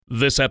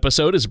This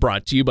episode is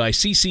brought to you by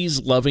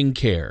CC's Loving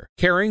Care,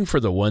 caring for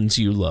the ones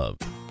you love.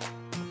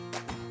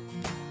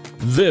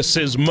 This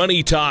is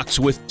Money Talks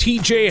with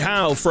TJ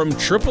Howe from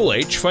Triple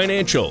H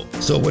Financial.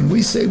 So when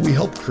we say we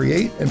help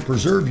create and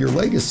preserve your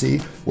legacy,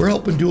 we're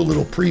helping do a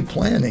little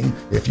pre-planning.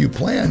 If you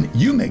plan,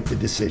 you make the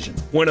decision.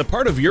 When a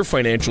part of your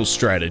financial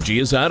strategy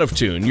is out of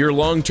tune, your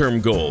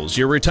long-term goals,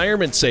 your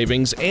retirement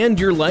savings, and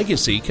your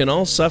legacy can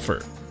all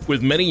suffer.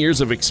 With many years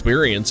of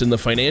experience in the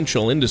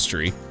financial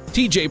industry,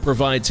 TJ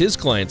provides his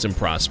clients and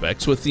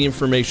prospects with the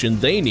information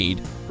they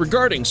need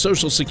regarding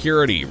Social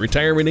Security,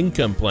 retirement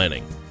income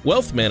planning,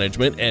 wealth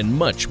management, and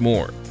much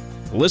more.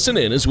 Listen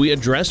in as we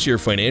address your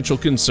financial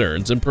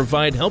concerns and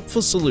provide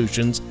helpful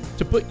solutions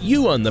to put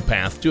you on the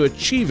path to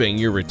achieving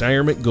your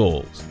retirement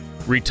goals.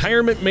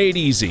 Retirement made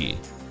easy.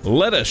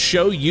 Let us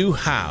show you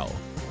how.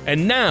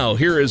 And now,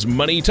 here is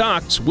Money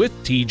Talks with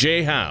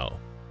TJ Howe.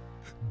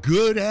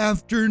 Good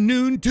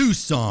afternoon,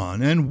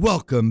 Tucson, and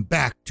welcome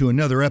back to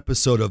another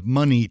episode of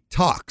Money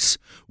Talks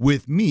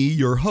with me,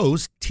 your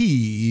host,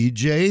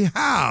 TJ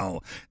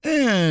Howe,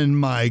 and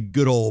my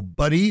good old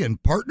buddy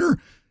and partner,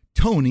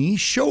 Tony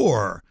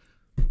Shore.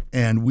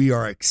 And we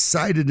are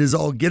excited as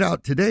all get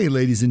out today,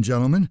 ladies and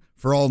gentlemen.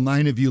 For all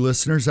 9 of you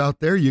listeners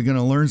out there, you're going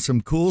to learn some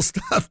cool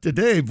stuff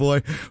today,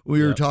 boy.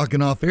 We were talking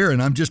off air,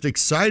 and I'm just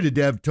excited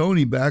to have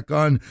Tony back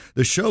on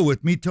the show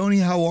with me. Tony,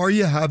 how are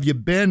you? How have you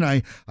been?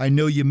 I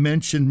know you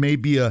mentioned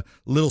maybe a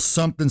little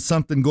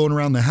something going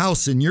around the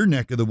house in your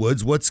neck of the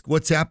woods.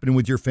 What's happening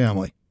with your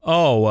family?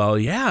 Oh, well,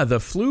 yeah, the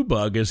flu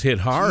bug has hit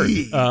hard.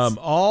 We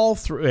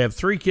have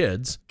 3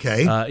 kids.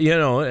 Okay.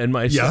 And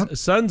my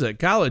son's at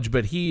college,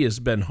 but he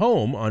has been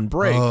home on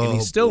break, and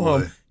he's still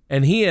home.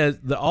 And he has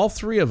all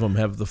 3 of them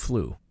have the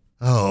flu.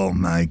 Oh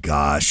my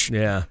gosh.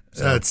 Yeah.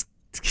 That's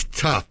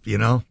tough,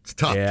 It's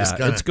tough. Yeah, Just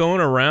it's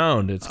going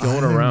around.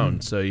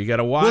 Around. So you got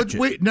to watch it.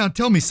 Wait, now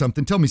tell me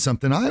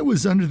something. I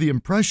was under the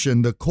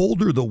impression the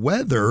colder the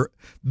weather,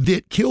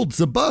 that killed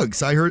the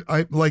bugs. I heard,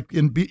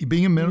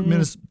 being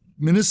in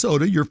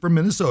Minnesota, you're from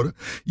Minnesota.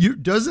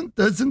 Doesn't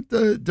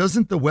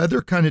the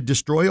weather kind of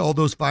destroy all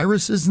those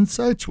viruses and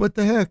such? What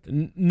the heck?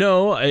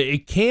 No,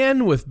 it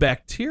can with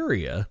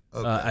bacteria,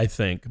 I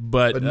think,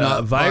 but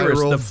not virus.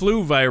 Viral. The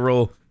flu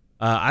viral.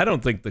 I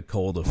don't think the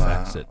cold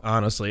affects it,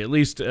 honestly. At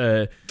least,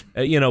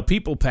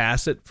 people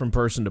pass it from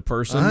person to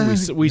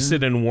person. We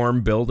sit in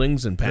warm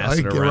buildings and pass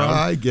it around.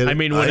 I get it. I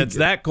mean, when it's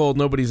that cold,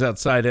 nobody's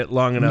outside it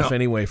long enough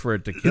anyway for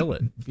it to kill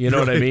it. You know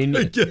what I mean?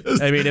 I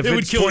mean, if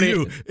it's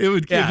 20,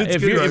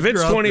 if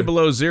it's 20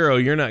 below zero,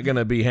 you're not going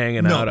to be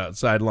hanging out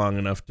outside long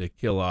enough to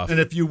kill off. And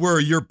if you were,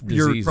 you're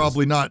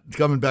probably not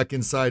coming back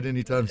inside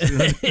anytime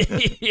soon.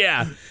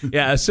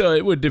 Yeah. So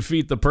it would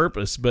defeat the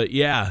purpose. But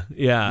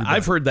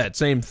I've heard that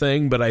same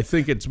thing, but I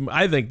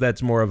think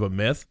that's more of a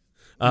myth.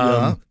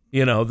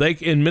 They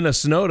in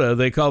Minnesota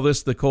they call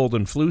this the cold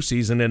and flu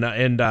season,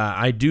 and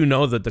I do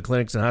know that the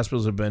clinics and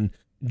hospitals have been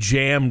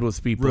jammed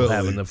with people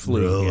having the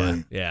flu.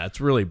 Really? Yeah,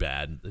 it's really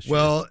bad this year.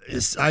 Well,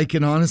 I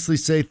can honestly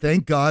say,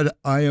 thank God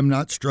I am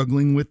not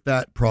struggling with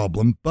that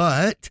problem.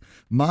 But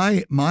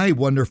my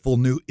wonderful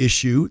new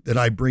issue that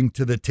I bring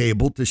to the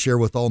table to share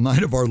with all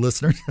 9 of our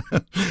listeners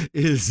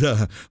is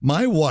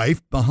my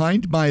wife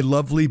behind my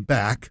lovely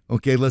back.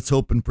 Okay, let's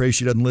hope and pray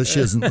she doesn't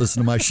listen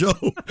to my show.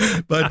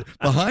 But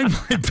behind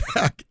my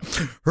back,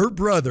 her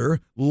brother,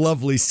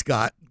 lovely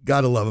Scott,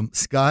 gotta love him.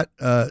 Scott,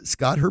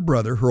 her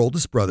brother, her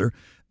oldest brother,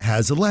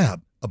 has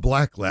a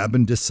black lab,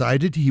 and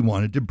decided he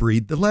wanted to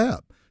breed the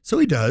lab. So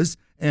he does,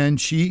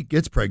 and she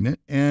gets pregnant,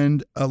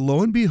 and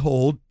lo and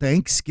behold,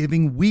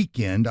 Thanksgiving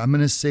weekend, I'm going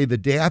to say the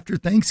day after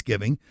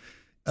Thanksgiving,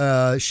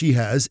 she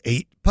has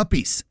 8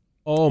 puppies.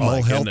 Oh, my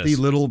goodness. All healthy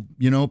little,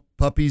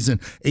 puppies, and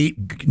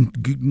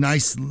 8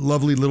 nice,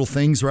 lovely little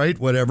things, right?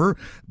 Whatever.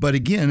 But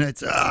again,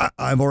 it's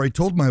I've already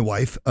told my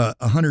wife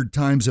 100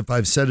 times if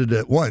I've said it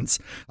at once.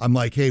 I'm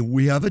like, hey,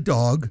 we have a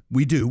dog.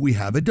 We do. We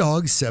have a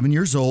dog, 7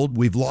 years old.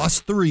 We've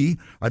lost 3.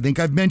 I think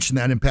I've mentioned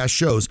that in past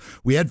shows.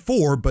 We had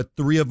 4, but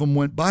 3 of them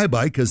went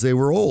bye-bye because they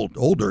were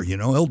older,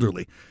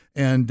 elderly.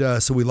 And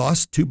so we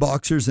lost 2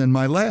 boxers and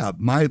my lab,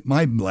 my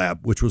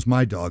lab, which was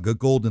my dog, a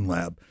golden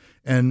lab.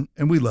 And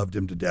we loved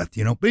him to death,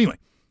 But anyway,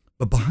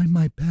 but behind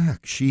my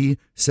back, she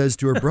says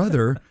to her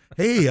brother,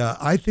 hey,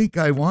 I think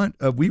I want,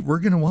 we're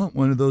going to want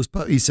one of those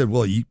puppies. He said,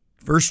 well, you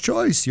first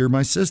choice, you're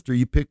my sister.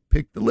 You pick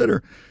the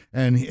litter.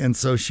 And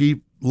so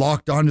she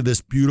locked onto this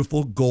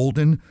beautiful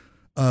golden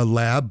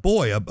lab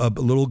boy, a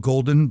little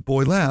golden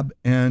boy lab.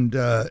 And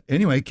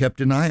anyway,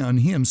 kept an eye on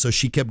him. So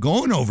she kept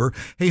going over,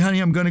 hey, honey,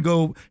 I'm going to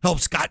go help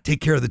Scott take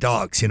care of the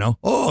dogs,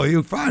 Oh,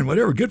 you're fine,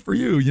 whatever, good for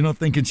you,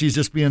 thinking she's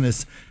just being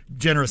this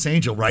generous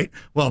angel, right?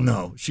 Well,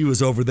 no, she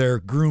was over there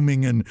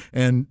grooming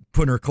and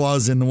putting her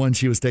claws in the one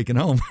she was taking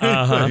home. So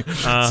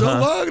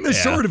long and the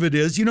short of it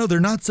is, they're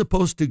not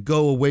supposed to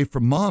go away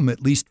from mom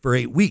at least for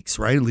 8 weeks,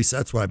 right? At least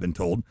that's what I've been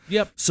told.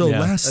 Yep. So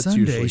last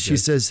Sunday, she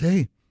says,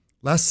 hey,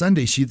 last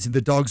Sunday,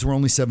 the dogs were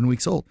only 7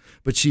 weeks old,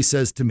 but she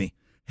says to me,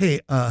 hey,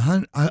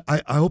 hon,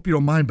 I hope you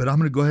don't mind, but I'm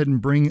going to go ahead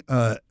and bring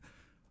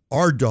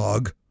our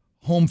dog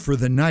home for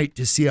the night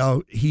to see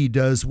how he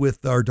does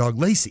with our dog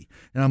Lacey.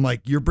 And I'm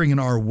like, you're bringing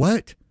our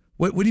what?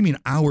 What do you mean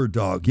our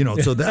dog?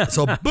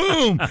 So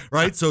boom,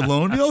 right? So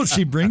lo and behold,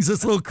 she brings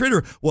this little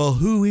critter. Well,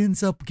 who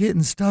ends up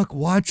getting stuck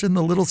watching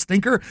the little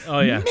stinker? Oh,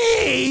 yeah.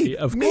 Me.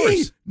 Of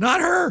course. Not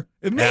her.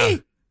 Me. Yeah.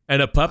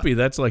 And a puppy,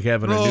 that's like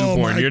having a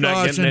newborn. You're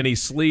not getting any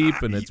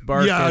sleep, and it's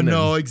barking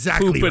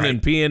exactly pooping right.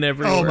 and peeing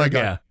everywhere. Oh, my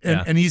God.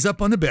 Yeah. And he's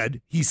up on the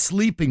bed. He's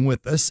sleeping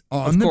with us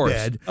on the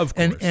bed. Of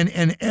course.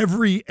 And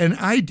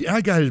I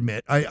got to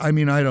admit, I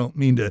mean, I don't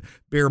mean to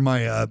bear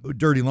my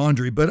dirty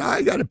laundry, but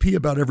I got to pee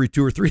about every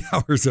 2 or 3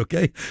 hours,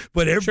 okay?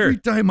 But every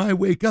time I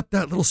wake up,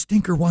 that little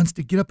stinker wants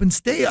to get up and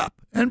stay up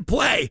and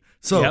play.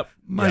 So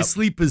my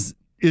sleep is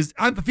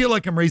I feel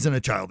like I'm raising a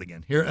child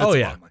again. Here.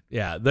 That's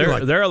Yeah.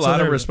 They're a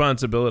lot of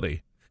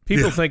responsibility.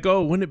 People think,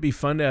 wouldn't it be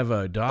fun to have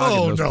a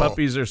dog? And those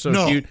puppies are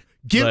so cute.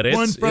 Get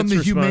one from the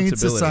Humane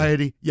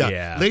Society.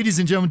 Yeah. Ladies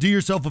and gentlemen, do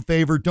yourself a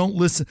favor. Don't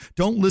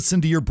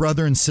listen to your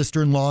brother and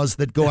sister-in-laws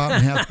that go out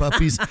and have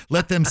puppies.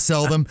 Let them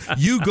sell them.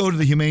 You go to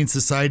the Humane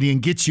Society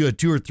and get you a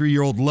 2 or 3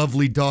 year old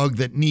lovely dog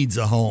that needs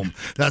a home.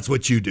 That's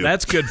what you do.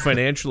 That's good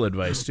financial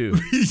advice too.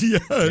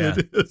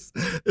 It is.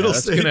 It'll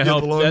save you in the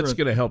long run. That's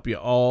going to help you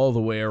all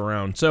the way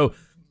around. So,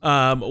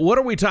 what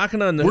are we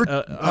talking on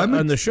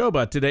the show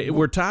about today?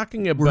 We're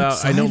talking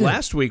about, I know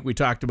last week we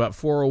talked about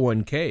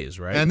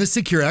 401ks, right? And the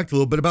Secure Act, a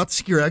little bit about the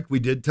Secure Act. We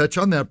did touch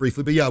on that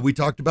briefly, but yeah, we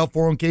talked about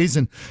 401ks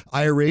and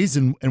IRAs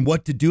and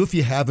what to do if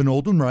you have an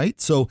old one, right?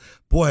 So,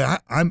 boy,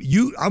 I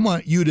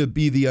want you to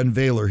be the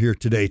unveiler here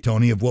today,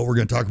 Tony, of what we're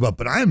going to talk about,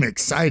 but I'm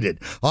excited.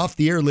 Off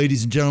the air,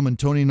 ladies and gentlemen,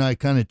 Tony and I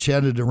kind of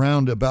chatted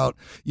around about,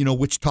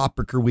 which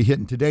topic are we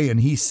hitting today, and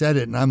he said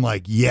it, and I'm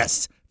like,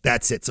 yes.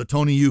 That's it. So,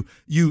 Tony,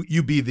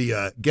 you be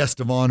the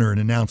guest of honor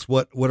and announce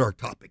what our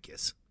topic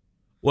is.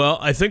 Well,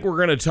 I think we're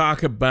going to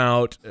talk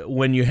about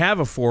when you have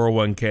a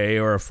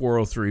 401k or a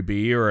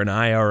 403b or an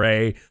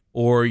IRA,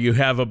 or you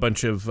have a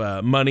bunch of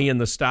money in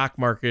the stock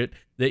market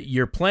that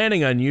you're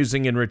planning on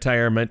using in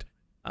retirement,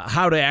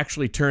 how to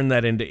actually turn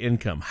that into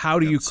income. How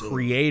do you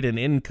create an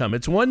income?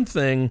 It's one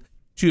thing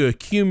to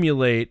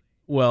accumulate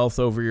wealth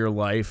over your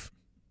life,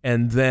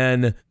 and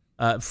then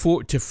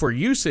for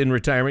use in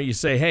retirement, you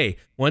say, hey,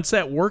 once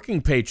that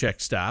working paycheck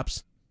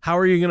stops, how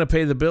are you going to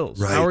pay the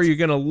bills? Right. How are you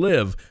going to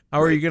live?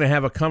 How are you going to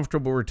have a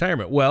comfortable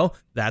retirement? Well,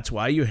 that's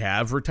why you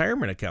have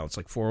retirement accounts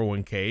like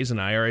 401ks and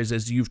IRAs,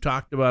 as you've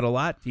talked about a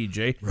lot,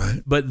 TJ.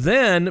 Right. But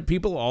then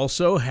people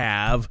also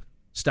have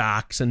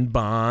stocks and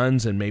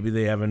bonds, and maybe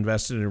they have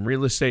invested in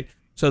real estate.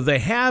 So they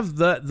have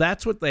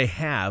that's what they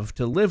have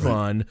to live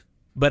on.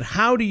 But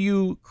how do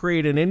you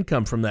create an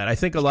income from that? I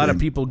think a lot of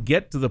people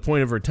get to the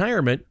point of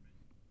retirement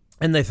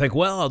and they think,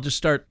 well, I'll just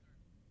start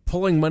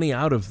pulling money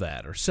out of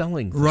that or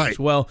selling things. Right.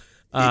 Well,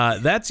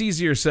 that's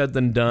easier said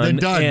than done.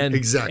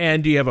 Exactly.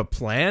 And do you have a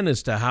plan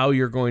as to how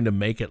you're going to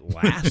make it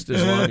last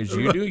as long as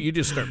you do? You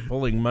just start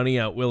pulling money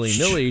out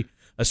willy-nilly,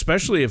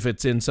 especially if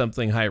it's in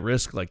something high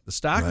risk like the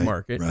stock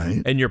market.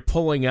 Right. And you're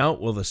pulling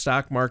out while the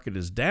stock market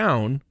is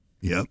down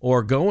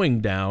or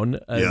going down,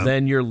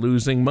 then you're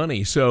losing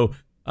money. So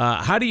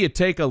how do you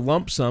take a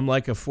lump sum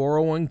like a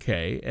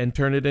 401k and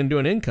turn it into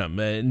an income?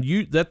 And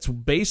that's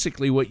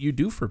basically what you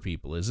do for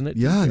people, isn't it?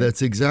 Yeah,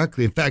 that's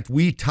exactly. In fact,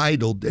 we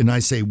titled, and I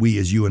say we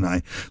as you and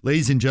I,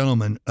 ladies and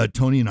gentlemen,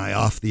 Tony and I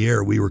off the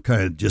air, we were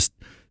kind of just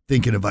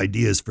thinking of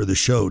ideas for the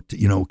show,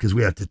 because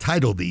we have to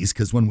title these,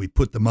 because when we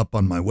put them up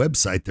on my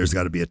website, there's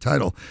got to be a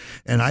title.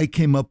 And I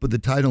came up with the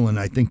title, and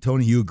I think,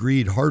 Tony, you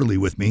agreed heartily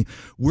with me.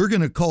 We're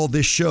going to call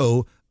this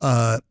show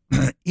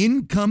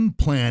Income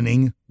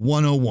Planning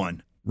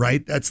 101.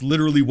 Right? That's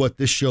literally what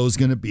this show is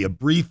going to be. A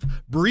brief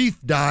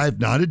dive,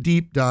 not a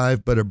deep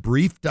dive, but a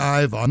brief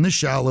dive on the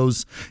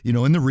shallows,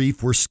 in the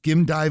reef. We're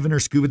skim diving or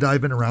scuba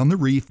diving around the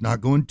reef,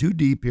 not going too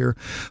deep here.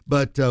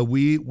 But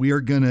we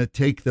are going to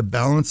take the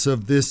balance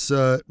of this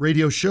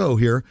radio show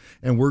here,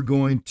 and we're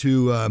going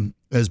to,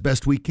 as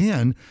best we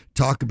can,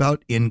 talk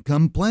about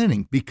income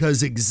planning,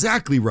 because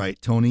exactly right,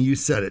 Tony, you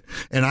said it.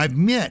 And I've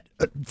met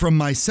from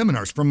my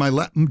seminars,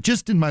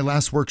 just in my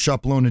last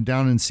workshop alone and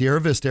down in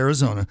Sierra Vista,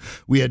 Arizona,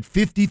 we had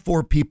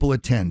 54 people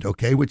attend,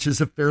 okay, which is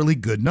a fairly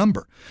good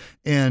number.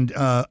 And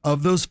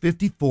of those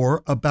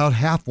 54, about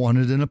half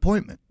wanted an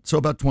appointment. So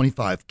about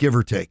 25, give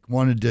or take,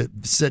 wanted to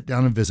sit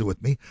down and visit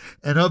with me.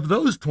 And of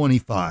those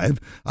 25,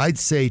 I'd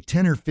say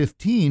 10 or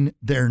 15,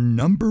 their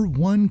number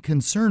one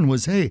concern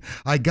was, hey,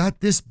 I got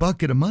this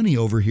bucket of money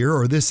over here,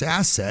 or this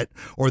asset,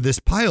 or this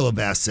pile of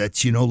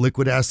assets,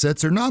 liquid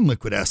assets or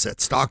non-liquid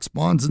assets, stocks,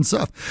 bonds, and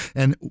stuff.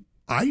 And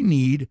I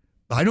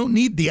don't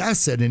need the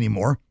asset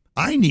anymore.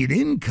 I need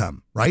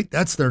income, right?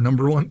 That's their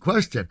number one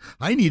question.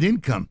 I need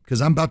income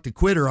because I'm about to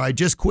quit, or I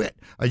just quit.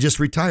 I just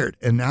retired.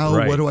 And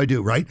now what do I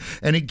do, right?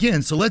 And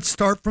again, so let's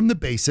start from the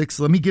basics.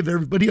 Let me give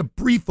everybody a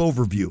brief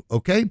overview,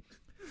 okay?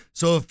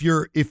 So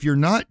if you're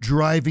not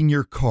driving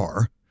your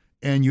car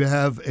and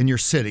you're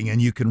sitting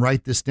and you can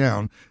write this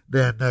down,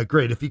 then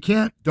great. If you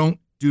can't, do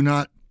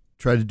not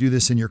try to do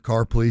this in your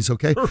car, please.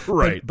 Okay.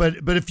 Right.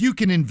 But if you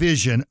can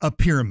envision a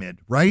pyramid,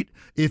 right?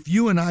 If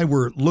you and I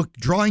were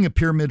drawing a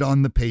pyramid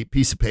on the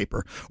piece of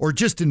paper, or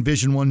just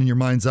envision one in your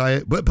mind's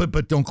eye,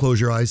 but don't close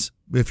your eyes.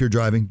 If you're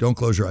driving, don't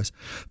close your eyes.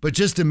 But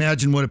just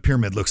imagine what a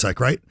pyramid looks like,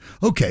 right?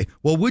 Okay,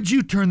 well, would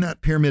you turn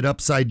that pyramid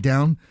upside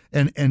down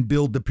and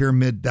build the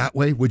pyramid that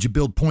way? Would you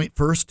build point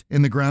first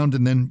in the ground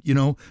and then,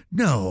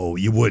 No,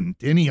 you wouldn't.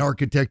 Any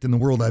architect in the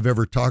world I've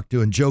ever talked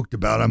to and joked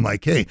about, I'm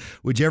like, hey,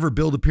 would you ever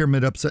build a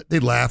pyramid upside? They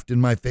laughed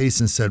in my face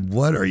and said,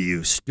 what, are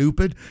you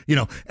stupid?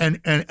 And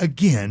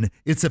again,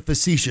 it's a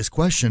facetious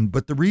question,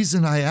 but the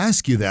reason I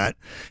ask you that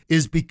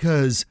is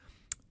because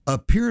a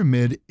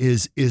pyramid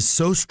is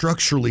so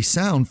structurally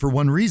sound for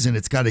one reason.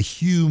 It's got a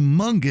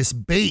humongous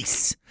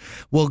base.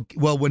 Well,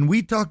 when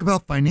we talk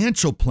about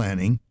financial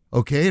planning,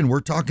 okay, and we're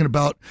talking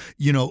about,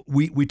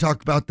 we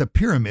talk about the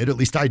pyramid, at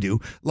least I do.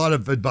 A lot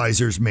of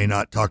advisors may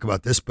not talk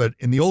about this, but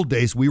in the old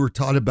days, we were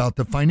taught about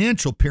the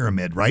financial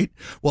pyramid, right?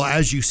 Well,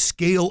 as you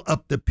scale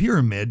up the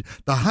pyramid,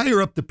 the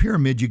higher up the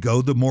pyramid you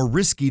go, the more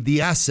risky the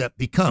asset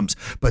becomes.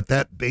 But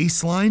that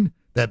baseline,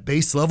 that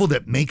base level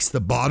that makes the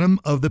bottom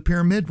of the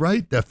pyramid,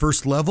 right? That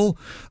first level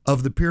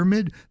of the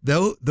pyramid,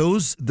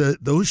 those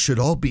should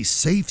all be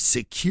safe,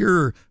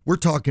 secure. We're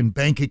talking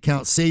bank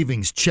account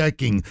savings,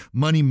 checking,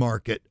 money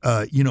market,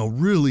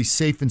 really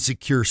safe and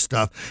secure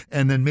stuff.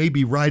 And then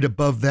maybe right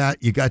above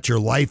that, you got your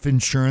life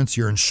insurance,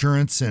 your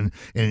insurance and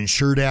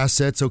insured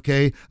assets,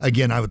 okay?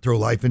 Again, I would throw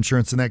life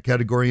insurance in that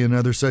category and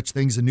other such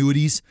things,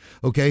 annuities,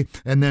 okay?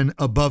 And then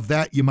above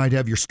that, you might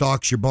have your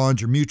stocks, your bonds,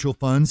 your mutual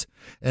funds.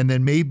 And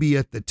then maybe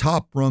at the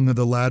top rung of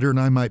the ladder, and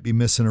I might be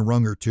missing a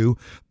rung or two,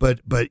 but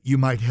you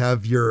might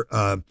have your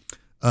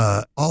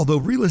although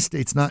real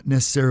estate's not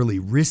necessarily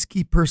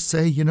risky per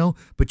se,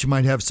 but you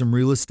might have some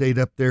real estate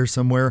up there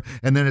somewhere.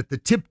 And then at the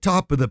tip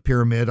top of the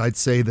pyramid, I'd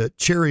say the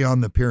cherry on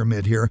the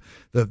pyramid here,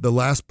 the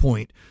last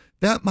point,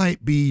 that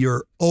might be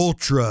your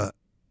ultra,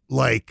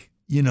 like,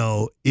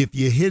 if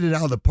you hit it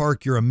out of the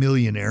park, you're a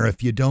millionaire.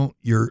 If you don't,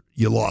 you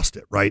lost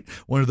it, right?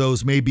 One of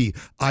those maybe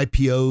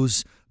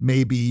IPOs.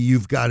 Maybe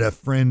you've got a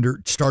friend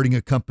or starting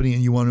a company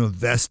and you want to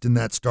invest in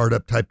that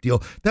startup type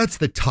deal. That's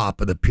the top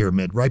of the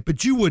pyramid, right?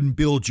 But you wouldn't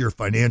build your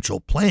financial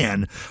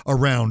plan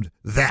around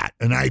that,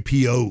 an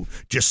IPO,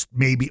 just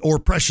maybe, or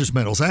precious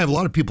metals. I have a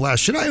lot of people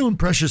ask, should I own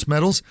precious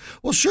metals?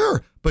 Well,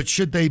 sure. But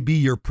should they be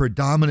your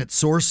predominant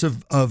source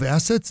of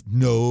assets?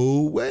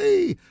 No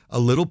way.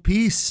 A little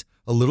piece,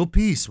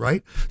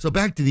 right? So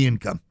back to the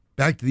income.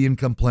 Back to the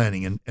income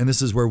planning, and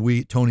this is where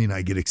Tony and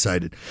I get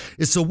excited.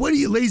 So what do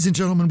you, ladies and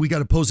gentlemen, we got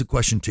to pose a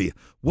question to you.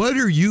 What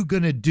are you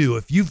going to do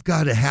if you've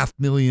got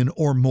 $500,000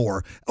 or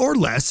more or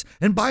less?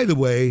 And by the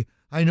way,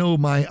 I know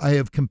I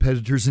have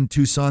competitors in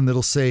Tucson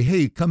that'll say,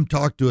 hey, come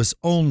talk to us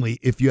only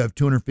if you have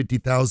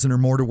 $250,000 or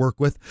more to work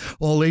with.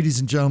 Well, ladies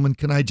and gentlemen,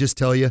 can I just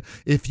tell you,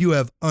 if you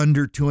have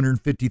under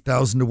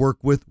 $250,000 to work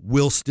with,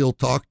 we'll still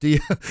talk to you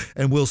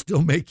and we'll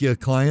still make you a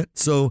client.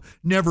 So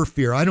never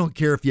fear. I don't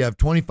care if you have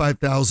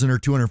 $25,000 or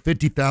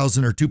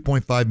 $250,000 or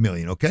 $2.5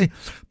 million, okay?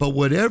 But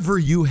whatever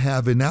you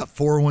have in that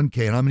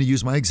 401k, and I'm going to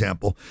use my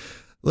example,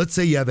 let's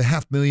say you have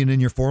 $500,000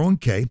 in your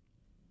 401k.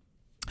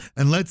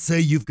 And let's say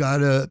you've got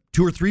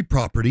 2 or 3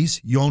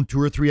 properties. You own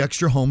 2 or 3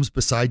 extra homes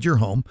beside your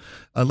home.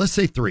 Let's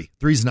say 3.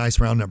 3 is a nice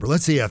round number.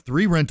 Let's say you have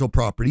 3 rental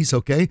properties,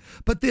 okay?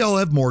 But they all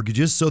have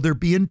mortgages, so they're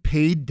being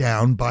paid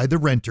down by the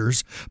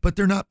renters, but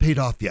they're not paid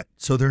off yet.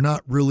 So they're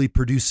not really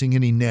producing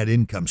any net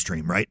income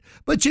stream, right?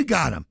 But you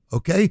got them,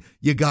 okay?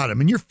 You got them.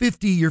 And you're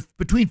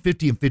between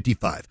 50 and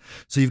 55.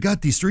 So you've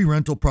got these 3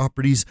 rental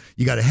properties.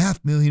 You got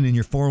 $500,000 in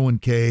your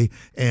 401k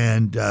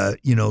and,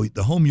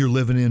 the home you're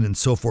living in and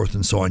so forth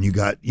and so on. You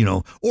got,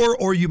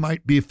 or you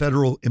might be a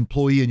federal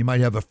employee and you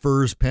might have a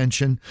FERS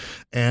pension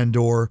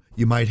or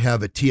you might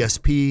have a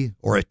TSP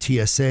or a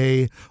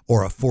TSA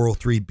or a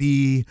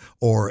 403B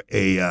or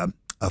a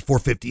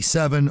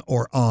 457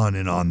 or on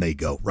and on they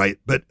go, right?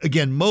 But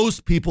again,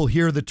 most people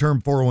hear the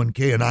term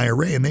 401k and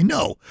IRA and they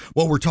know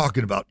what we're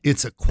talking about.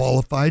 It's a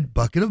qualified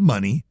bucket of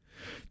money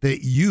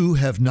that you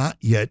have not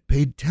yet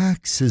paid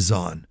taxes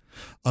on.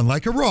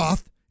 Unlike a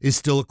Roth is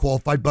still a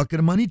qualified bucket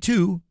of money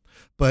too,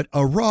 but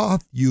a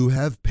Roth, you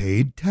have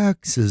paid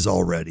taxes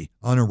already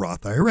on a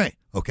Roth IRA,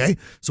 okay?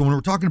 So when we're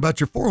talking about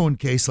your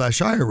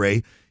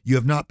 401k/IRA, you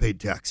have not paid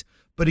tax.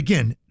 But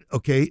again,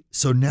 okay,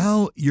 so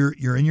now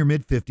you're in your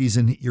mid-50s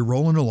and you're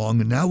rolling along,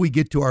 and now we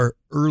get to our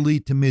early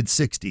to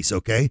mid-60s,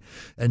 okay?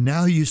 And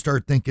now you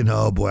start thinking,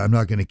 oh boy, I'm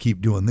not going to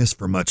keep doing this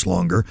for much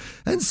longer.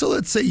 And so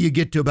let's say you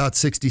get to about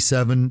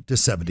 67 to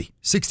 70,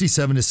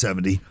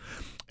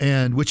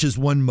 and which is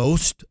when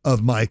most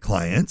of my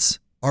clients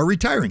are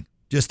retiring.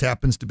 Just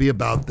happens to be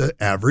about the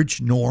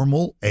average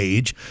normal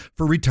age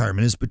for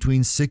retirement is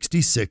between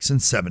 66 and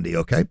 70,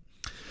 okay?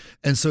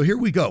 And so here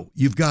we go.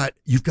 You've got,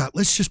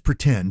 let's just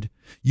pretend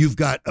you've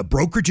got a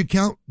brokerage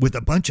account with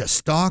a bunch of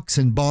stocks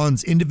and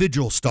bonds,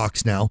 individual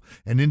stocks now,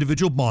 and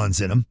individual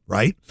bonds in them,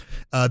 right?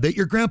 That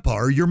your grandpa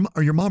or your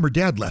mom or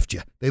dad left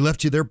you. They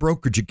left you their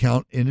brokerage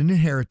account in an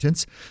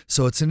inheritance.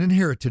 So it's an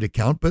inherited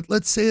account, but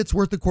let's say it's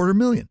worth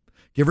 $250,000.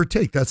 give or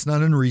take. That's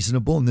not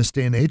unreasonable in this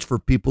day and age for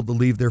people to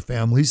leave their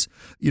families,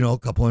 a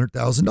couple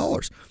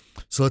 $100,000.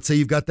 So let's say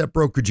you've got that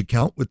brokerage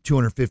account with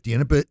 $250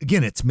 in it, but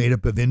again, it's made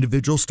up of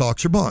individual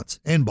stocks or bonds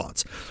and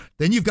bonds.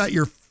 Then you've got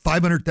your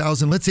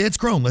 $500,000. Let's say it's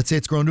grown. Let's say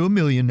it's grown to $1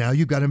 million. Now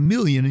you've got $1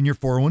 million in your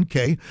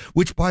 401k,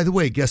 which, by the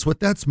way, guess what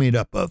that's made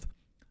up of?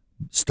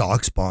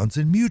 Stocks, bonds,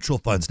 and mutual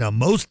funds. Now,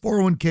 most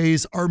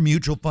 401ks are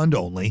mutual fund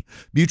only.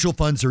 Mutual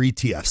funds are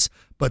ETFs,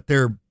 but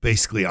they're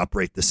basically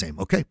operate the same.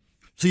 Okay.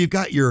 So you've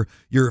got your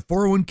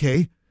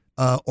 401k,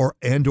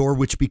 or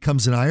which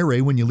becomes an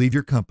IRA when you leave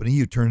your company.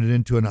 You turn it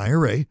into an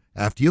IRA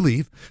after you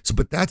leave. So,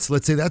 but let's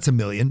say that's $1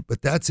 million,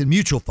 but that's in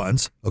mutual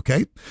funds.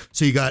 Okay.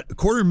 So you got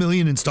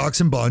 $250,000 in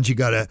stocks and bonds. You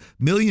got $1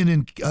 million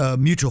in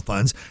mutual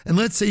funds. And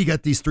let's say you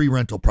got these 3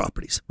 rental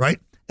properties, right?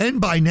 And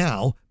by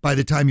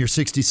the time you're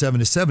 67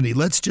 to 70,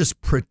 let's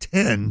just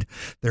pretend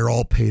they're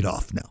all paid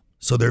off now.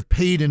 So they're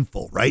paid in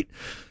full, right?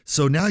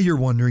 So now you're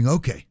wondering,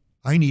 okay,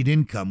 I need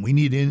income. We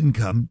need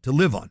income to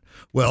live on.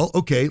 Well,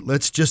 okay,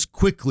 let's just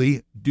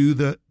quickly do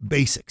the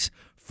basics.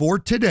 For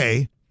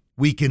today,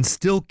 we can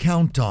still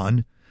count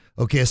on,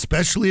 okay,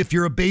 especially if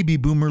you're a baby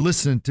boomer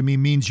listening to me,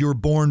 means you're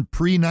born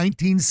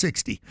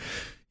pre-1960,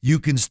 you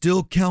can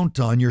still count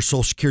on your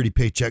Social Security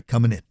paycheck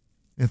coming in.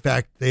 In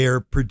fact, their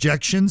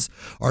projections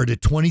are to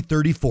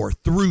 2034,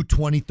 through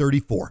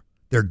 2034.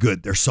 They're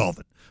good. They're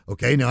solvent.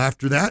 Okay, now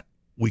after that,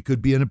 we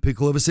could be in a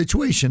pickle of a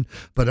situation,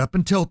 but up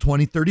until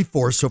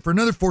 2034, so for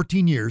another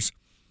 14 years,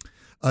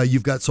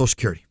 you've got Social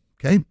Security,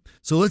 okay?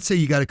 So let's say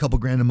you got a couple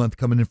grand a month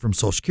coming in from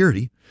Social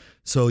Security,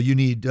 so you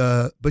need,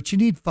 but you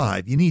need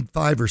 5. You need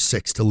 5 or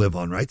 6 to live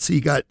on, right? So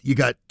you got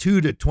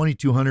 2 to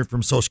 2,200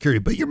 from Social Security,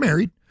 but you're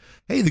married.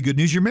 Hey, the good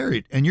news, you're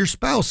married, and your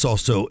spouse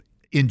also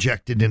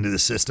injected into the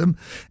system.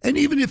 And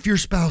even if your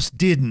spouse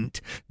didn't,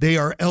 they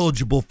are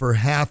eligible for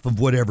half of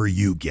whatever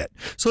you get.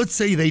 So let's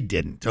say they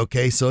didn't.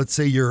 Okay. So let's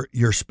say your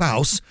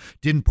spouse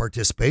didn't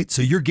participate.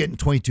 So you're getting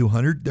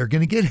 2,200. They're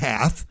going to get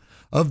half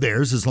of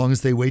theirs as long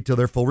as they wait till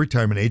their full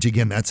retirement age.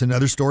 Again, that's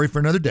another story for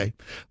another day.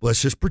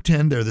 Let's just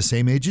pretend they're the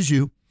same age as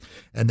you,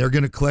 and they're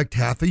going to collect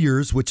half of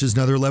yours, which is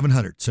another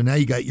 1,100. So now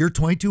you got your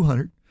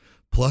 2,200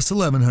 plus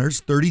 1,100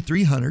 is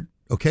 3,300.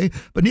 Okay.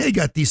 But now you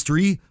got these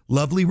 3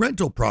 lovely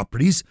rental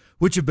properties,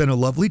 which have been a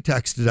lovely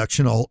tax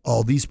deduction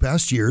all these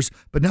past years,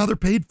 but now they're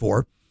paid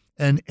for.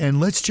 And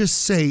let's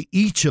just say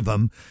each of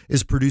them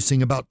is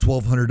producing about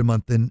 $1,200 a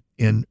month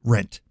in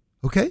rent.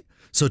 Okay.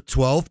 So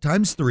 12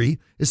 times 3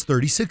 is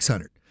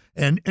 3,600.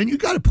 And you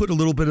got to put a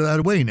little bit of that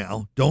away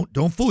now.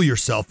 Don't fool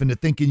yourself into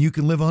thinking you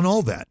can live on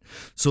all that.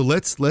 So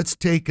let's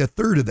take a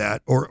third of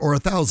that or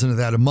 1,000 of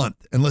that a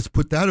month, and let's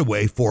put that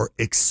away for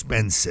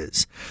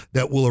expenses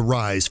that will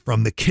arise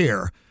from the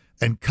care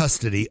and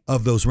custody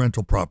of those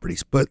rental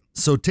properties. But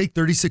so take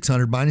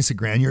 3,600 minus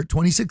 $1,000, you're at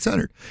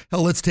 2,600.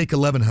 Hell, let's take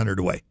 1,100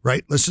 away,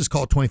 right? Let's just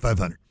call it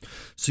 2,500.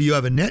 So you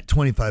have a net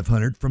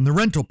 2,500 from the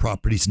rental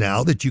properties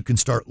now that you can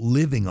start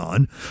living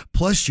on,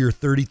 plus your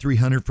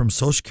 3,300 from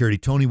Social Security.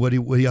 Tony, what are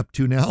you up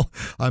to now?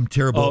 I'm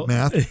terrible at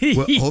math.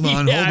 Well, hold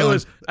on.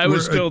 I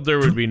was told there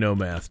would be no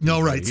math.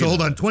 No, right. So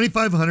hold on.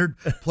 2,500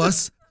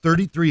 plus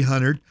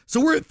 3,300. So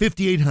we're at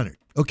 5,800.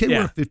 Okay,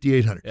 we're at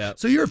 5,800. Yeah.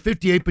 So you're at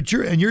 58, but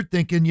you're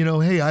thinking,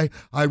 hey,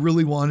 I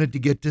really wanted to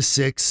get to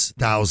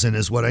 6,000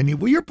 is what I need.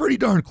 Well, you're pretty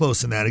darn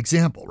close in that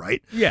example,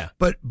 right? Yeah.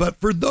 But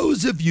for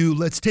those of you,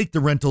 let's take the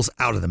rentals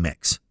out of the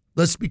mix.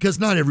 Because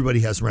not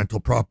everybody has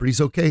rental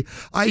properties, okay?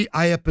 I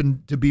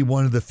happen to be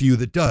one of the few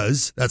that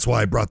does. That's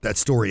why I brought that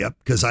story up,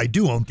 because I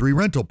do own 3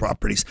 rental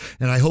properties,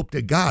 and I hope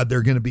to God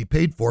they're going to be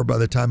paid for by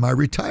the time I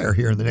retire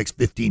here in the next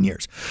 15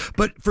 years.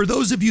 But for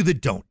those of you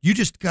that don't, you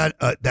just got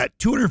that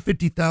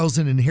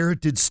 $250,000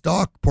 inherited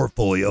stock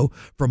portfolio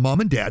from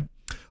mom and dad.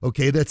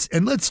 Okay,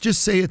 and let's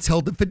just say it's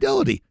held at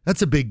Fidelity.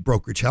 That's a big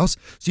brokerage house.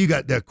 So you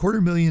got that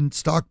 $250,000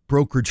 stock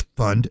brokerage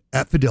fund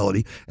at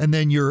Fidelity, and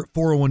then your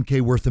 401k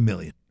worth $1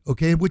 million.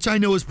 Okay, which I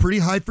know is pretty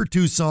high for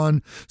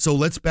Tucson. So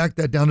let's back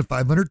that down to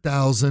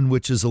 500,000,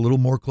 which is a little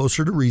more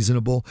closer to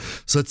reasonable.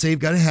 So let's say you've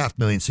got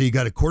 $500,000. So you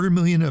got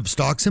 $250,000 of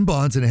stocks and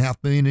bonds and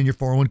 $500,000 in your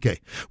 401k,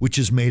 which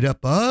is made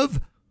up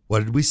of, what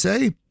did we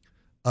say?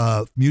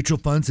 Mutual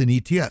funds and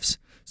ETFs.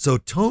 So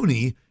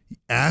Tony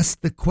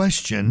asked the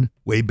question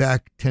way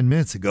back 10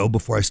 minutes ago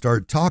before I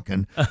started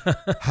talking,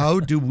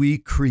 how do we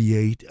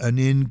create an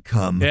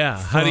income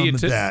from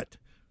that?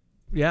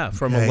 Yeah,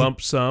 from a lump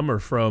sum or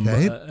from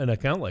an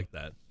account like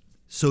that.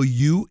 So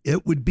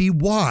it would be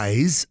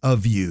wise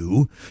of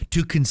you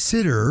to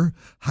consider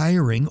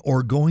hiring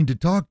or going to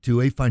talk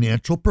to a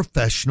financial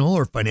professional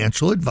or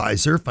financial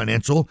advisor,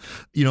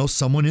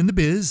 someone in the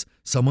biz,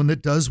 someone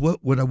that does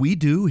what we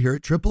do here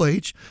at Triple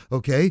H,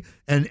 okay?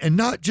 And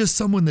not just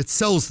someone that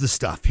sells the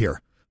stuff here.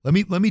 Let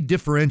me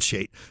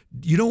differentiate.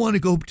 You don't want to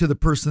go to the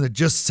person that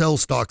just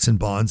sells stocks and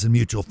bonds and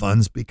mutual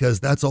funds, because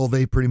that's all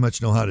they pretty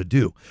much know how to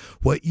do.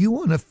 What you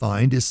want to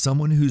find is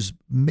someone who's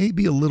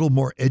maybe a little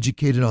more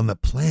educated on the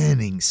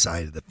planning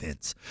side of the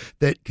fence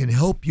that can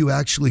help you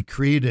actually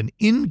create an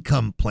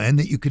income plan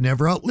that you can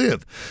never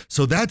outlive.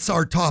 So that's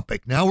our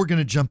topic. Now we're going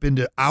to jump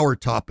into our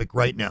topic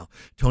right now.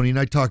 Tony and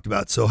I talked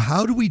about. So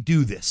how do we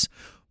do this?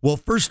 Well,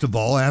 first of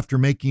all, after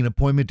making an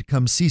appointment to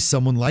come see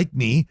someone like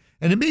me,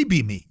 and it may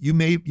be me, you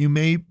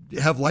may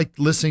have liked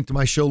listening to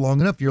my show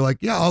long enough. You're like,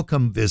 yeah, I'll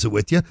come visit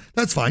with you.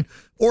 That's fine.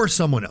 Or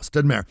someone else,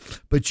 doesn't matter.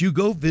 But you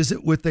go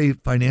visit with a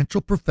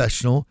financial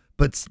professional,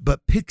 but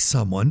pick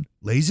someone,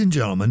 ladies and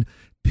gentlemen,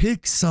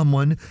 pick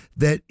someone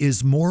that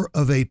is more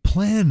of a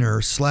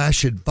planner /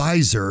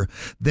 advisor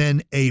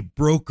than a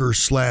broker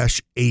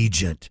 /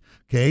 agent.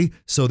 Okay,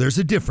 so there's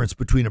a difference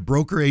between a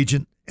broker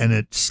agent and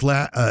an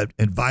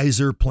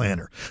advisor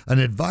planner. An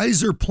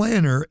advisor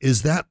planner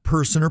is that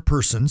person or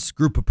persons,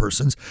 group of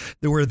persons,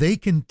 where they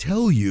can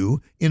tell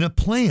you in a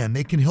plan,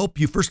 they can help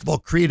you, first of all,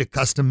 create a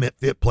custom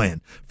fit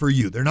plan for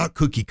you. They're not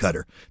cookie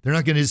cutter. They're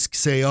not going to just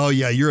say, oh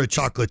yeah, you're a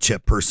chocolate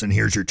chip person.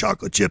 Here's your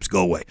chocolate chips,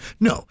 go away.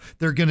 No,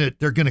 they're going to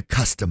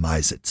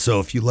customize it. So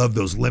if you love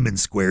those lemon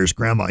squares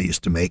grandma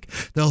used to make,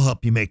 they'll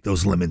help you make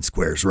those lemon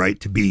squares, right?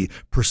 To be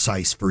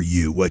precise for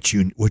you, what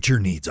your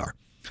needs are.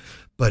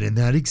 But in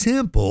that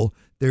example,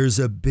 there's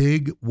a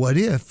big what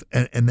if,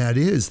 and that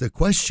is, the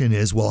question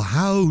is, well,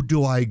 how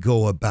do I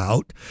go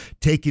about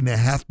taking the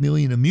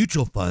 $500,000 of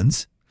mutual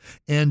funds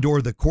and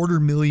or the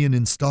 $250,000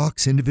 in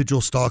stocks,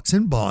 individual stocks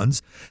and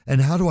bonds,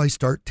 and how do I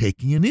start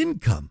taking an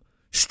income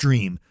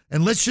stream?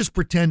 And let's just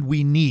pretend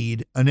we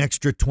need an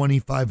extra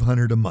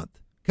 $2,500 a month.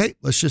 Okay,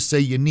 let's just say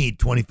you need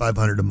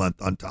 $2,500 a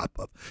month on top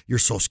of your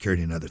Social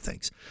Security and other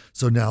things.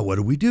 So now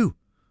what do?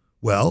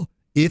 Well,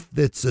 if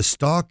it's a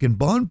stock and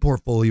bond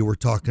portfolio we're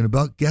talking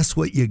about, guess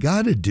what you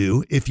got to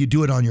do if you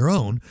do it on your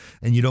own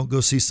and you don't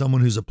go see someone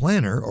who's a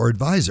planner or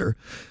advisor?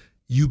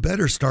 You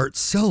better start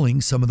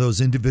selling some of those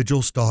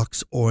individual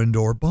stocks or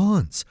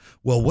bonds.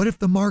 Well, what if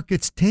the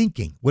market's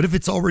tanking? What if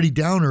it's already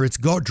down or it's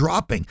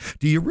dropping?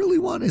 Do you really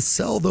want to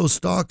sell those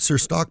stocks or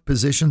stock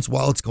positions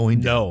while it's going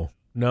down?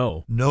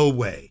 No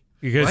way.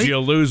 Because right?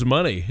 you'll lose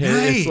money.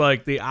 Right. It's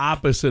like the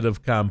opposite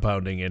of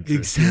compounding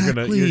interest.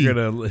 Exactly.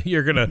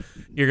 You're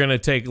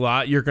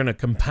gonna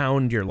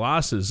compound your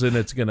losses, and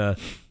it's gonna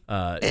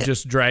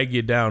just drag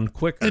you down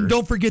quicker. And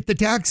don't forget the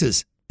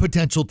taxes.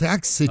 Potential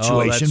tax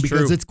situation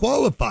because true. It's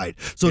qualified.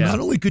 So not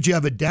only could you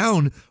have it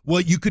down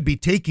what you could be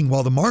taking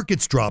while the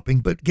market's dropping,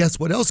 but guess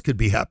what else could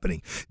be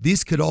happening?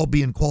 These could all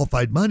be in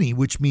qualified money,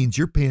 which means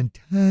you're paying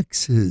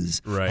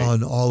taxes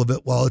on all of it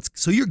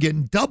so you're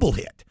getting double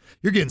hit.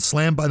 You're getting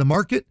slammed by the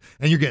market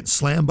and you're getting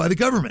slammed by the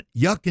government.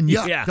 Yuck and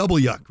yuck, double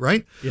yuck,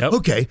 right? Yep.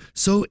 Okay,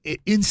 so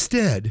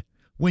instead,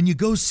 when you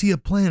go see a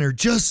planner,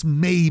 just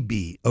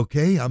maybe,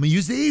 okay? I'm going to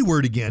use the A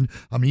word again.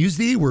 I'm going to use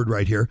the A word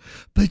right here.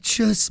 But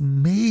just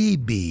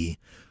maybe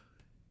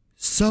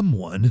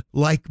someone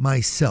like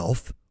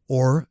myself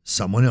or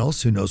someone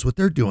else who knows what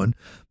they're doing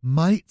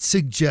might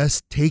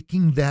suggest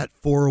taking that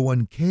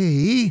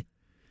 401k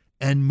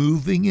and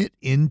moving it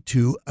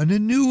into an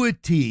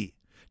annuity.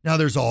 Now,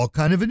 there's all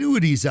kind of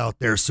annuities out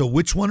there. So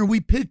which one are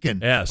we picking?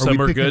 Yeah, some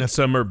are good,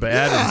 some are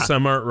bad, and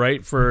some aren't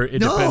right for, it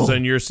depends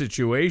on your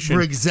situation.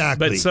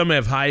 Exactly. But some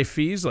have high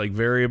fees, like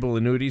variable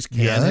annuities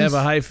can have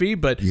a high fee,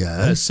 but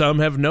some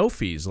have no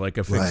fees, like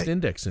a fixed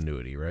index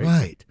annuity,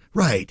 right?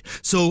 Right.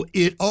 So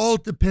it all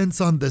depends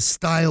on the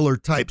style or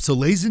type. So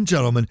ladies and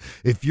gentlemen,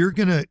 if you're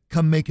going to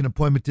come make an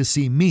appointment to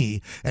see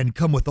me and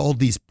come with all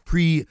these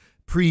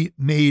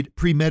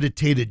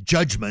premeditated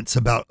judgments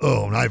about,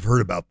 and I've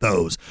heard about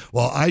those.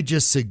 Well, I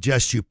just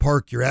suggest you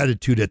park your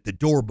attitude at the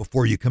door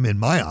before you come in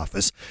my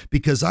office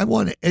because I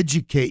want to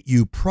educate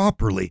you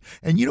properly.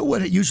 And you know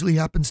what usually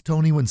happens,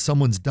 Tony, when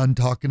someone's done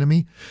talking to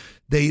me?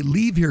 They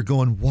leave here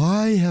going,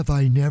 why have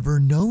I never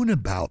known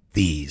about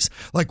these?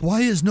 Like,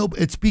 why is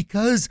it's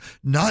because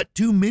not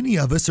too many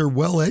of us are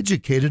well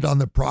educated on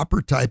the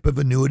proper type of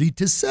annuity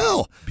to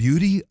sell.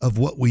 Beauty of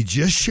what we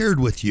just shared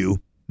with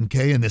you.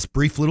 Okay, in this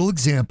brief little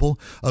example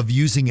of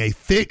using a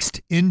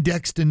fixed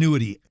indexed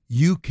annuity,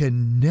 you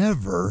can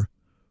never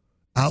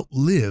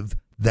outlive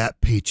that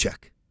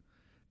paycheck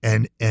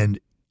and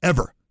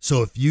ever.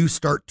 So if you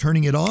start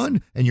turning it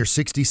on and you're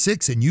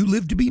 66 and you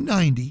live to be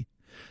 90,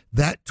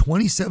 that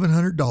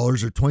 $2,700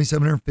 or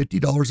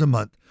 $2,750 a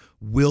month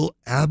will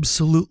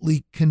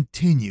absolutely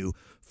continue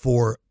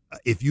for,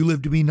 if you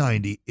live to be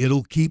 90,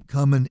 it'll keep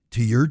coming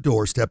to your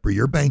doorstep or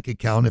your bank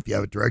account if you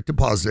have it direct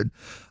deposited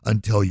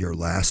until your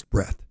last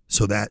breath.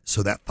 So that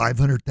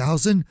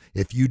 $500,000,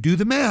 if you do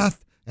the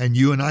math and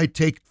you and I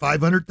take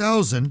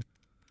 $500,000,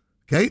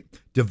 okay,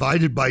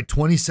 divided by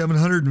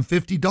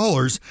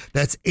 $2,750,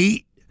 that's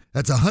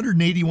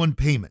 181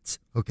 payments,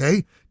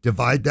 okay?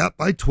 Divide that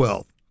by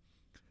 12.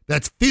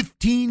 That's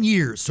 15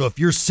 years. So if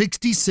you're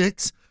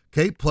 66,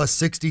 okay, plus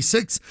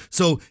 66.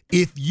 So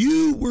if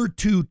you were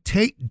to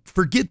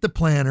forget the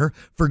planner,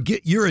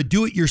 you're a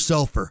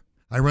do-it-yourselfer.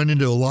 I run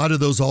into a lot of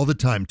those all the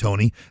time,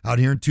 Tony, out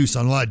here in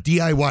Tucson. A lot of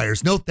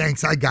DIYers. No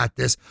thanks, I got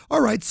this.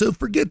 All right, so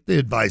forget the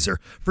advisor.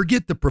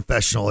 Forget the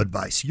professional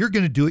advice. You're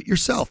going to do it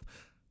yourself.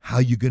 How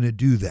are you going to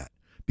do that?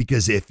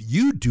 Because if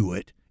you do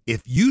it,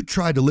 if you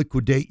try to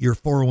liquidate your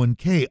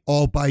 401k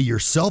all by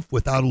yourself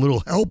without a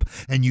little help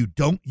and you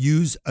don't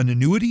use an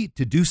annuity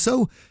to do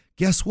so,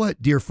 guess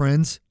what, dear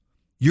friends?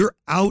 You're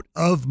out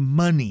of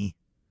money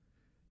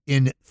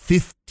in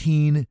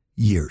 15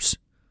 years.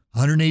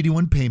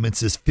 181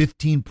 payments is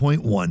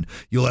 15.1.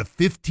 You'll have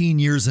 15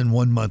 years and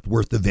 1 month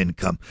worth of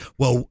income.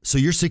 Well, so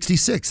you're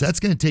 66. That's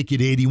going to take you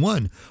to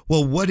 81.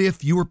 Well, what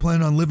if you were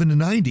planning on living to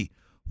 90?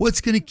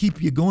 What's going to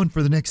keep you going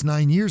for the next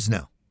 9 years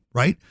now,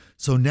 right?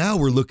 So now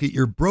we're looking at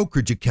your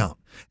brokerage account,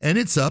 and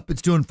it's up,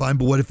 it's doing fine,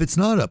 but what if it's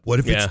not up? What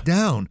if it's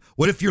down?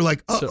 What if you're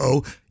like,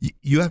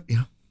 you have,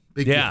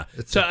 big deal.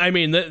 So, I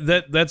mean,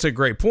 that's a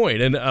great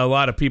point, and a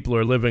lot of people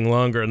are living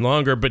longer and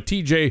longer, but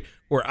TJ,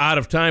 we're out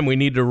of time. We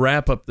need to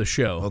wrap up the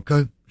show.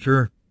 Okay,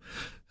 sure.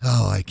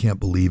 Oh, I can't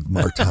believe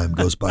our time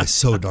goes by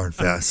so darn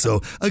fast.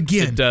 So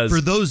again, for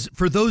those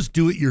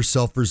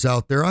do-it-yourselfers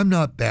out there, I'm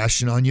not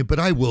bashing on you, but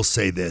I will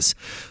say this.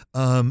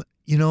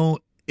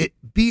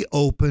 Be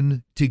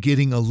open to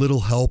getting a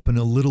little help and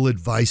a little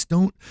advice.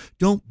 Don't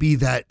be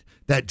that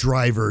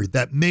driver,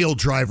 that male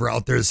driver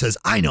out there that says,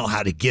 I know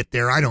how to get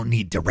there. I don't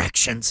need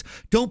directions.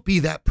 Don't be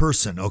that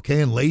person,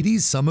 okay? And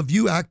ladies, some of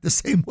you act the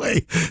same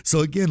way.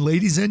 So again,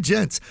 ladies and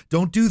gents,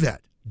 don't do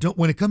that.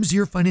 When it comes to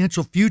your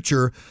financial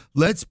future,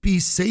 let's be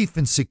safe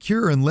and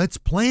secure, and let's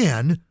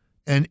plan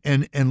and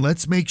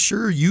let's make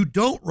sure you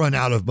don't run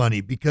out of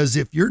money, because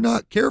if you're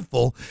not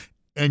careful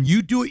and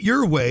you do it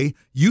your way,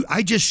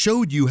 I just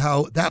showed you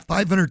how that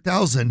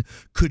 $500,000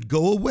 could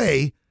go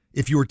away.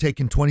 If you were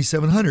taking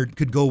 $2,700,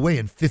 could go away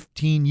in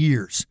 15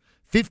 years.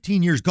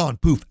 15 years gone,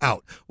 poof,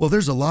 out. Well,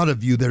 there's a lot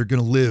of you that are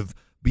going to live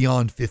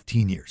beyond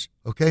 15 years.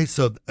 Okay,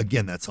 so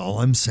again, that's all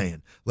I'm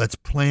saying. Let's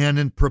plan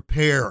and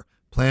prepare.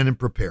 Plan and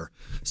prepare.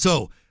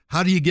 So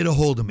how do you get a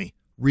hold of me?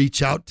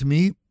 Reach out to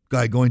me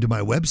by going to my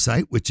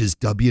website, which is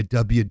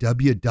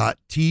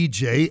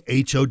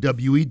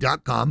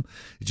www.tjhowe.com.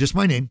 It's just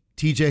my name,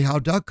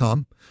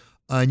 tjhowe.com.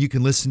 And you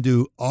can listen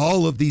to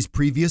all of these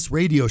previous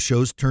radio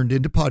shows turned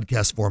into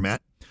podcast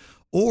format.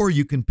 Or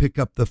you can pick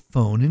up the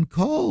phone and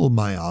call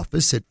my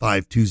office at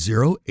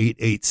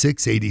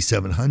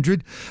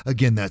 520-886-8700.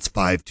 Again, that's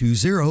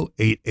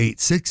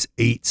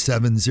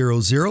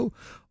 520-886-8700.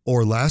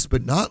 Or last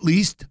but not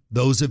least,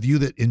 those of you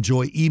that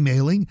enjoy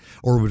emailing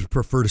or would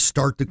prefer to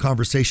start the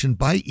conversation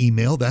by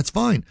email, that's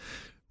fine.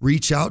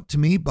 Reach out to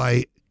me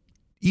by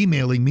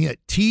emailing me at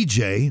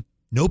TJ,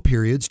 no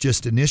periods,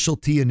 just initial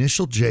T,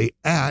 initial J,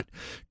 at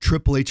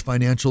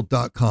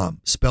triplehfinancial.com,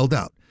 spelled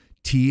out.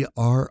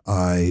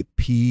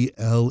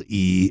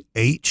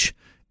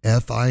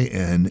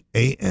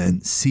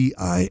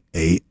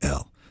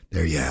 TRIPLEHFINANCIAL.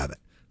 There you have it.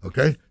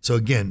 Okay. So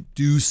again,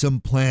 do some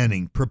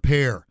planning,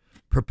 prepare.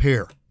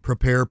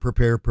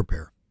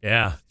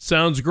 Yeah.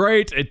 Sounds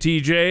great,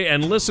 TJ.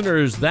 And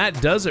listeners, that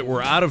does it.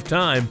 We're out of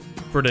time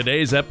for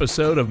today's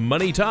episode of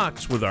Money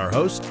Talks with our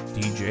host,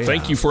 TJ.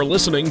 Thank you for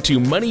listening to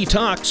Money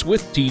Talks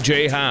with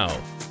TJ Howe.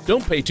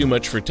 Don't pay too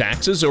much for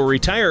taxes or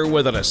retire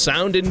without a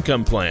sound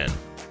income plan.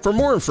 For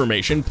more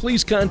information,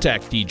 please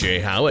contact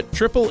TJ Howe at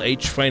Triple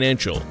H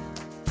Financial.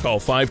 Call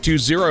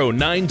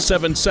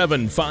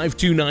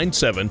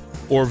 520-977-5297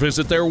 or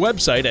visit their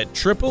website at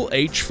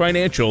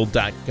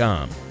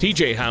triplehfinancial.com.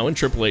 TJ Howe and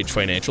Triple H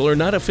Financial are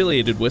not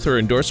affiliated with or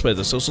endorsed by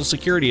the Social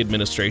Security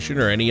Administration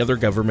or any other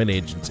government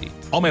agency.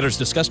 All matters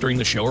discussed during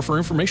the show are for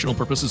informational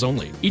purposes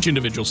only. Each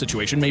individual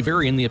situation may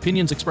vary, and the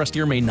opinions expressed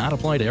here may not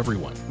apply to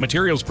everyone.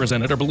 Materials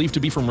presented are believed to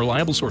be from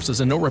reliable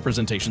sources, and no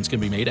representations can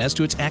be made as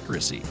to its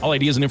accuracy. All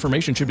ideas and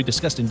information should be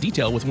discussed in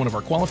detail with one of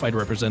our qualified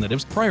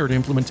representatives prior to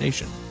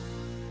implementation.